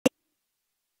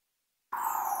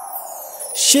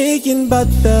Shaking but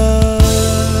the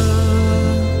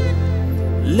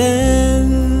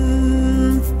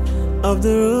length of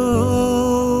the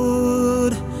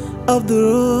road,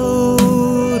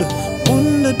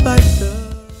 wounded by the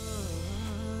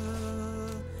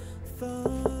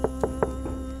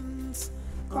thorns.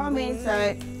 Come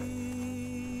inside.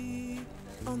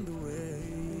 On the way.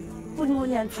 Good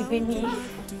morning, Auntie Benny.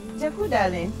 Jeku,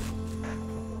 darling.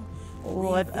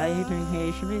 What are you doing here?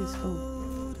 You should be in school.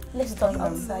 Let's talk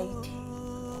outside.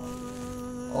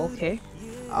 Okay.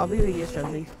 I'll be with you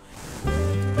shortly.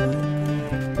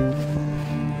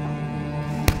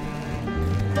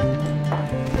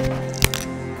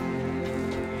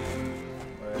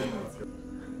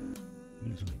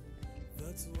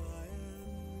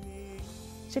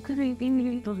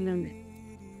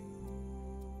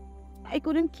 I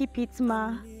couldn't keep it,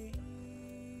 Ma.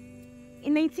 A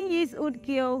 19-year-old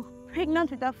girl,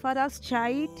 pregnant with her father's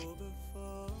child.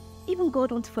 Even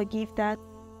God won't forgive that.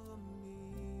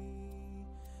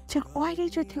 Jack, why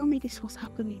did you tell me this was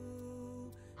happening?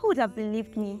 Who would have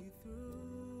believed me?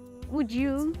 Would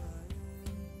you?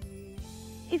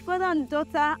 A father and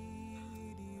daughter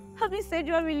having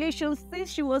sexual relations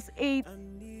since she was 8.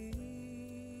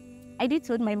 I did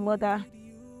tell my mother.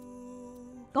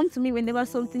 Come to me whenever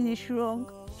something is wrong.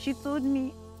 She told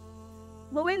me.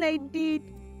 But when I did,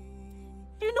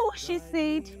 do you know what she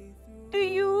said? Do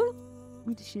you?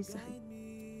 What did she say?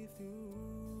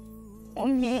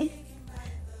 Mommy,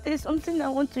 there's something I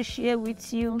want to share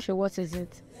with you. Sure, what is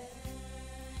it?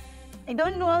 I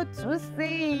don't know how to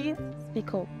say it.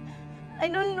 Speak up. I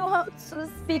don't know how to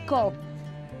speak up.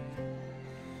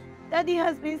 Daddy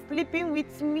has been sleeping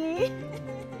with me.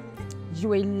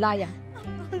 You're a liar.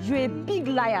 You're a big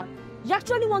liar. You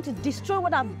actually want to destroy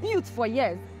what I've built for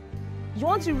years. You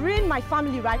want to ruin my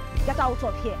family, right? Get out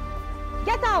of here.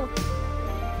 Get out!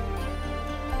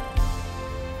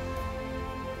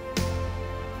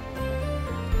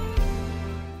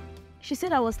 She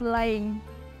said I was lying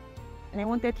and I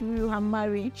wanted to ruin her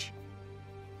marriage.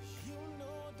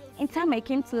 In time I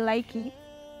came to like it.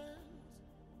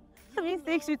 Having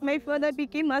sex with my father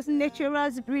became as natural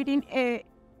as breathing air.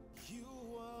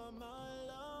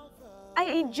 I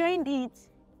enjoyed it.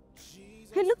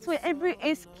 He looked for every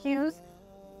excuse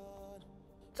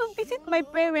to visit my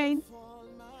parents,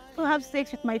 to have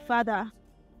sex with my father.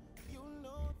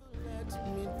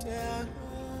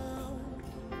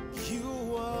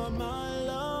 You are my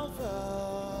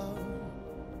lover,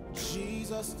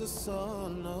 Jesus the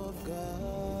Son of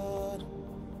God.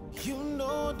 You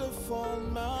know to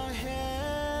fold my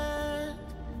hand,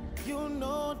 you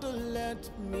know to let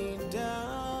me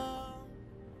down.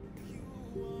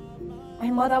 My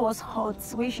mother was hot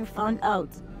when she found out.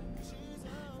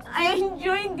 I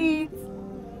enjoyed it.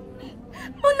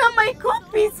 But now my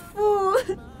cup is full.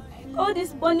 God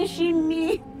is punishing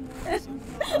me.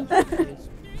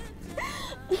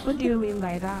 What do you mean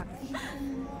by that?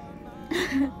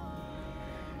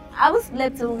 I was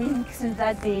slept a week since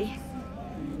that day.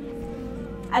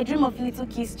 I dream of little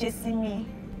kids chasing me.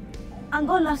 And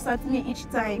God laughs at me each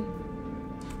time.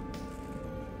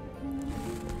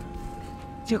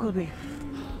 Jacoby,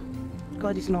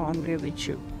 God is not angry with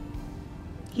you.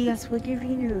 He has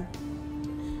forgiven you.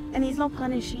 And He's not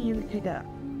punishing you either.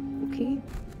 Okay?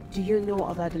 Do you know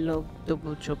about the law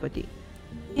double jeopardy?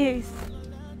 Yes.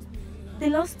 The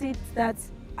law states that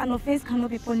an offense cannot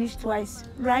be punished twice,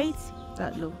 right?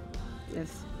 That law,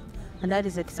 yes. And that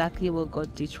is exactly what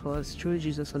God did for us through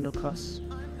Jesus on the cross.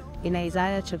 In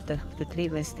Isaiah chapter 3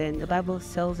 verse 10, the Bible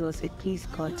tells us it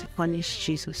pleased God to punish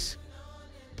Jesus.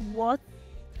 What?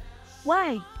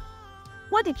 Why?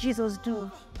 What did Jesus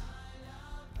do?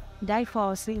 He died for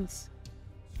our sins.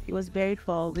 He was buried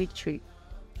for our victory.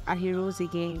 And He rose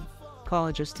again for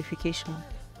our justification.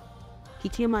 He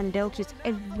came and dealt with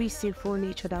every sinful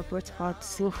nature that brought about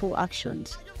sinful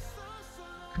actions.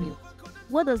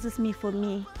 What does this mean for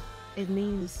me? It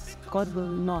means God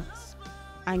will not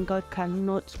and God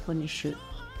cannot punish you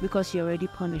because He already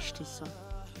punished His Son.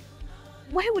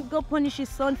 Why would God punish His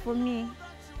Son for me?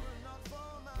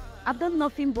 I've done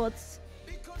nothing but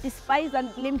despise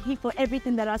and blame Him for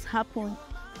everything that has happened.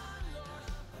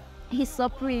 He's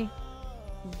suffering.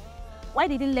 Why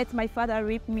didn't He let my father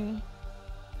rape me?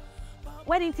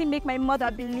 Why didn't He make my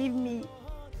mother believe me?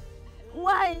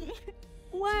 Why?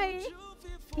 Why?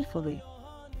 Fully.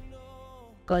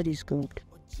 God is good.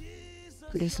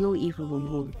 There's no evil in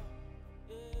Him.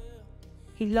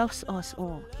 He loves us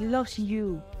all. He loves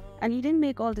you. And He didn't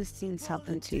make all these things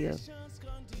happen to you.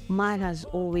 Man has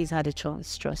always had a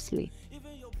chance, trust me.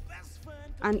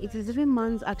 And it is even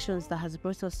man's actions that has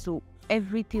brought us to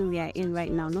everything we are in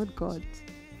right now, not God.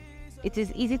 It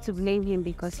is easy to blame him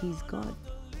because he's God.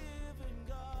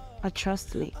 But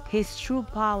trust me, his true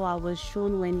power was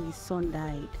shown when his son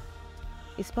died.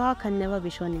 His power can never be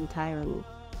shown entirely.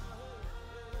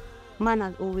 Man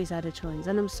has always had a choice,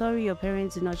 and I'm sorry your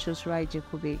parents did not choose right,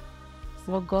 Jacoby.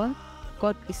 For God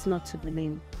is not to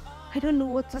blame. I don't know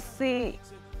what to say.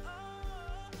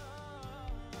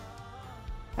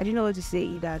 I didn't know what to say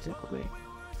either, Jacoby.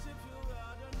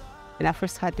 When I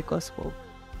first heard the gospel,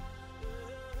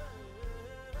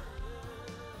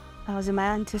 I was in my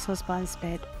auntie's husband's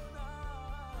bed,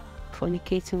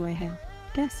 fornicating with him.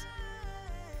 Yes.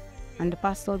 And the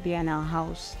pastor behind our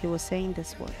house, he was saying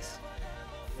this words.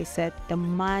 He said, the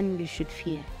man you should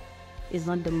fear is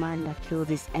not the man that killed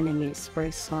his enemies for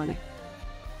his son.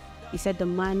 He said, the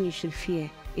man you should fear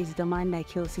is the man that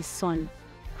kills his son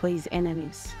for his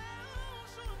enemies.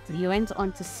 And he went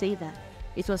on to say that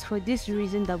it was for this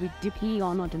reason that we deeply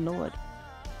honor the Lord.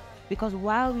 Because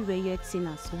while we were yet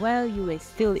sinners, while you were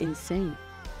still in sin,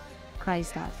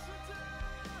 Christ died.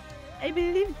 I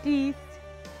believe this.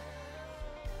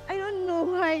 I don't know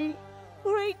why.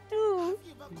 What I do?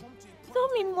 Tell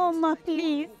me, Mama,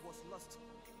 please.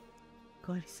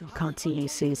 God is not counting your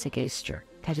sins against you.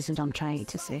 That is what I'm trying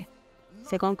to say.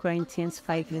 2 Corinthians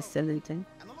 5 verse 17.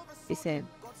 He said,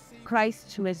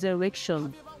 Christ's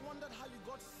resurrection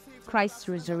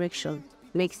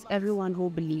makes everyone who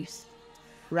believes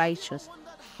righteous,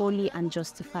 holy, and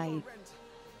justified.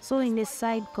 So in his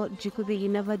sight, God, Jacoby, you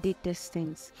never did these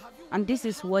things. And this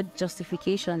is what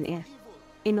justification is.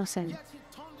 Innocent.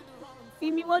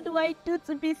 Mimi, what do I do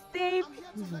to be saved?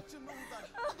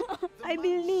 I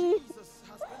believe.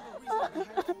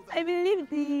 I believe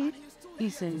this.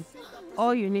 Listen,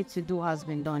 all you need to do has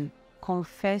been done.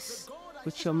 Confess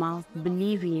with your mouth,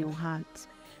 believe in your heart,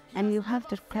 and you have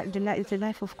the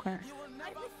life of Christ.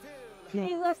 Yeah.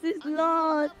 Jesus is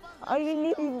Lord. I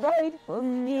believe He died for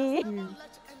me.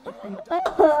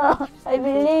 I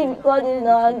believe God is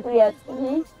not angry at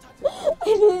me. I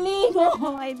believe.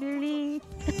 Oh, I believe.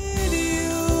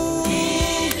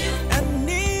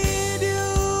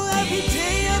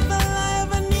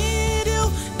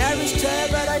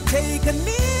 I take a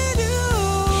need you.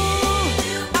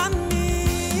 I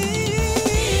need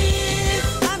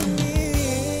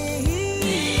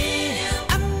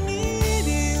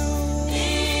you.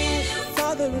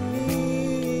 Father, I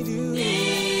need you.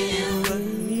 I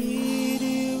need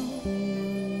you.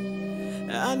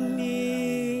 I need